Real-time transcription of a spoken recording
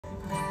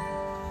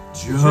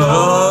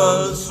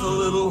Just a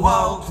little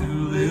while to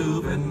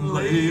live and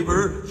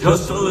labor,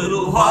 just a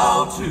little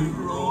while to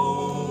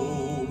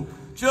roam.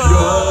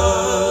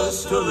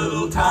 Just a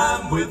little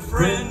time with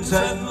friends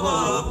and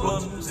loved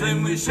ones,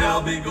 then we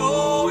shall be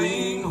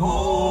going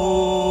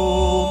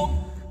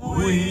home.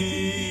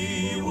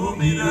 We will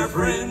meet our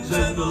friends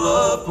and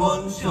loved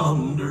ones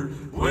yonder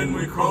when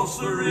we cross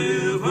the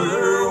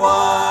river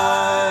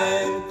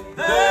wide.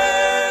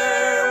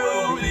 There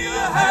will be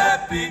a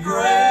happy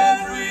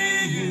grand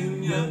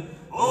reunion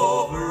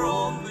over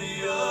on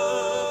the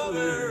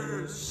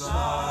other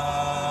side.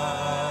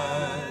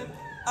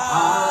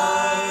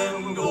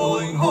 I'm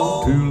going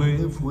home to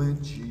live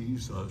with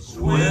Jesus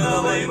when I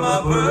lay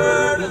my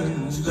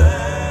burdens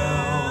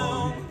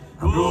down.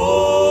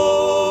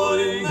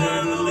 Going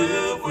there to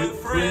live with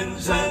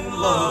friends and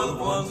loved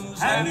ones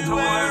and to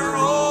wear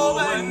robe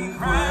and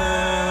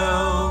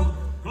crown.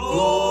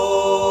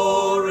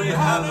 Glory,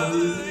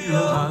 hallelujah,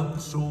 I'm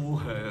so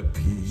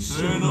happy.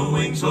 soon the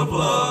wings of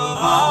love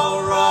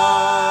I'll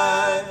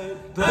ride.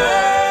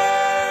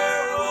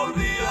 There will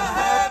be a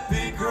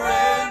happy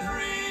grand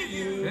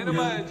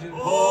reunion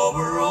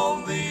over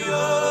on the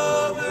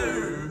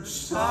other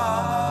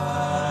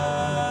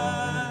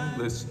side.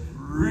 Listen.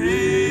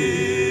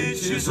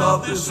 Riches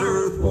of this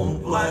earth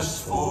won't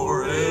last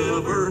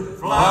forever.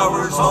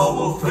 Flowers all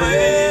will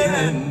fade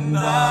and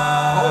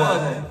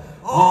die.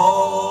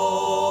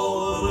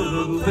 All the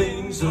little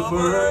things of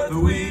earth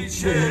we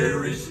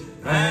cherish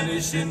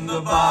vanish in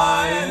the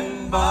by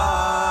and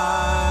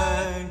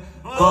by.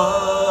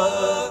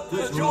 But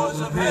the joys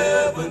of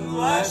heaven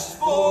last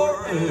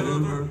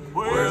forever,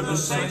 where the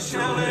saints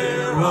shall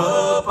e'er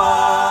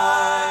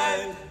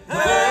abide.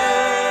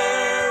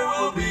 There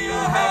will be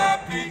a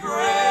happy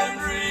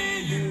grand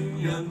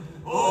reunion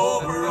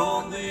over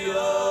on the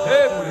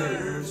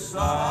other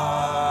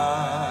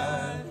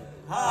side.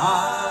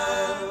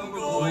 I'm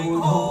going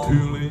home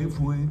to live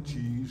with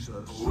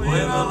Jesus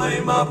when I lay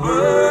my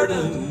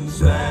burdens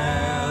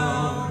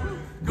down.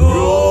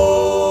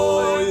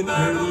 Going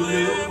there to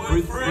live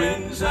with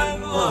friends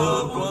and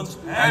loved ones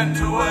and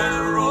to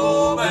wear a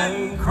robe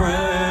and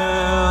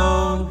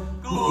crown.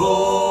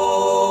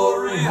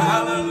 Glory,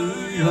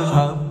 hallelujah,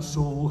 I'm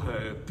so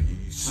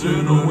happy.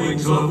 soon the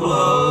wings of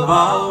love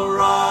I'll